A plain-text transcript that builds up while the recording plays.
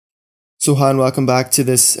So hi and welcome back to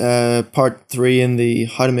this part 3 in the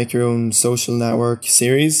How to Make Your Own Social Network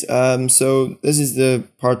series. So this is the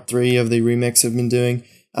part 3 of the remix I've been doing,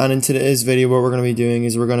 and in today's video what we're going to be doing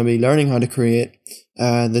is we're going to be learning how to create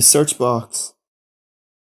the search box.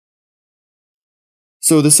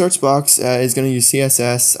 So the search box is going to use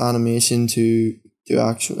CSS animation to do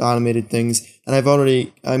actual animated things, and I'm going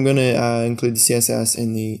to include the CSS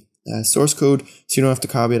in the source code, so you don't have to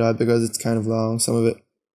copy it out because it's kind of long, some of it.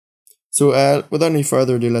 So without any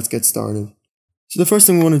further ado, let's get started. So the first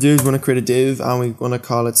thing we want to do is we want to create a div, and we want to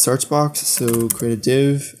call it search box. So create a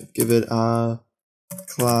div, give it a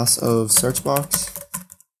class of search box.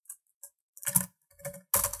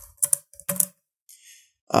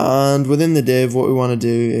 And within the div, what we want to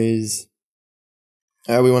do is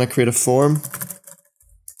we want to create a form.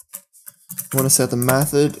 We want to set the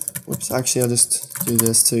method. Whoops, actually I'll just do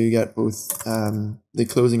this to get both the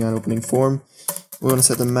closing and opening form. We want to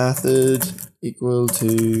set the method equal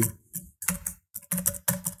to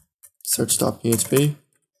search.php,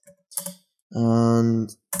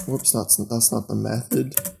 and whoops, that's not the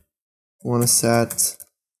method. We want to set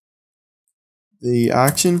the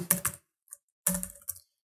action,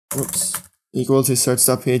 whoops, equal to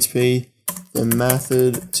search.php, the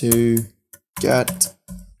method to get,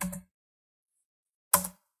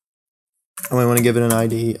 and we want to give it an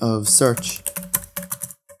ID of search.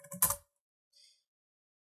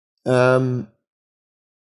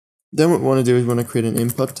 Then what we want to do is we want to create an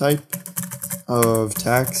input type of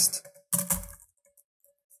text.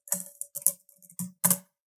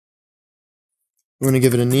 We're going to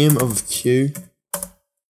give it a name of Q,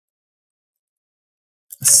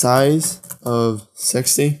 a size of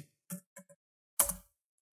 60,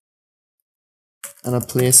 and a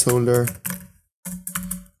placeholder.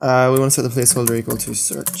 We want to set the placeholder equal to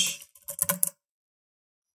search.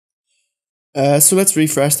 So let's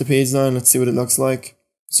refresh the page now and let's see what it looks like.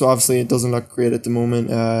 So obviously it doesn't look great at the moment,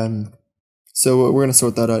 so we're going to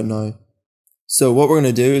sort that out now. So what we're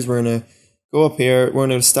going to do is we're going to go up here, we're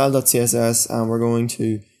going to go to style.css, and we're going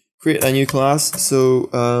to create a new class. So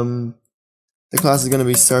the class is going to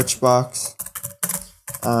be search box,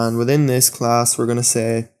 and within this class we're going to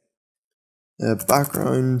say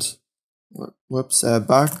background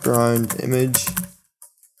image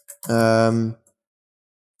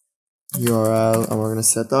URL, and we're going to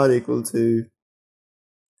set that equal to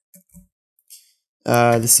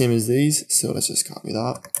the same as these. So let's just copy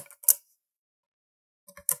that.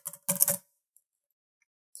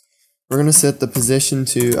 We're going to set the position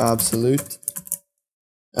to absolute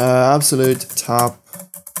top,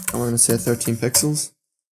 and we're going to say 13 pixels.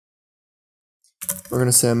 We're going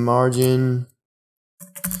to say margin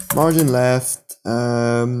left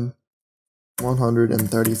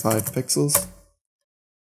 135 pixels.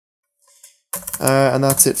 And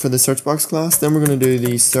that's it for the search box class. Then we're going to do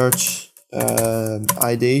the search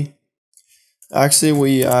ID. Actually,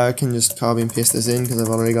 we can just copy and paste this in because I've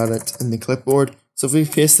already got it in the clipboard. So if we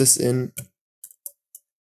paste this in,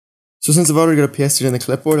 so since I've already got it pasted in the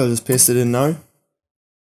clipboard, I'll just paste it in now.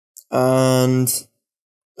 And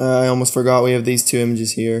I almost forgot we have these two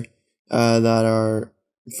images here that are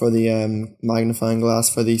for the magnifying glass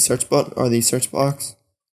for the search button or the search box.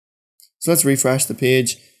 So let's refresh the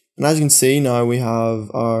page. And as you can see now, we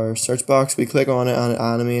have our search box. We click on it and it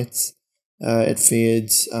animates, it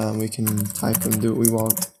fades, and we can type and do what we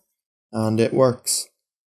want, and it works.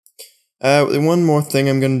 One more thing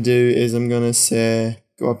I'm going to do is I'm going to say,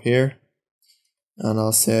 go up here, and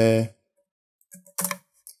I'll say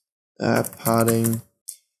padding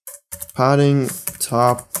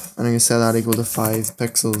top, and I'm going to set that equal to 5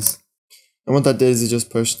 pixels. And what that does is just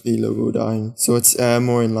push the logo down, so it's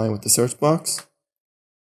more in line with the search box.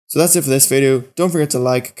 So that's it for this video. Don't forget to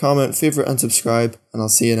like, comment, favorite, and subscribe, and I'll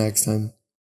see you next time.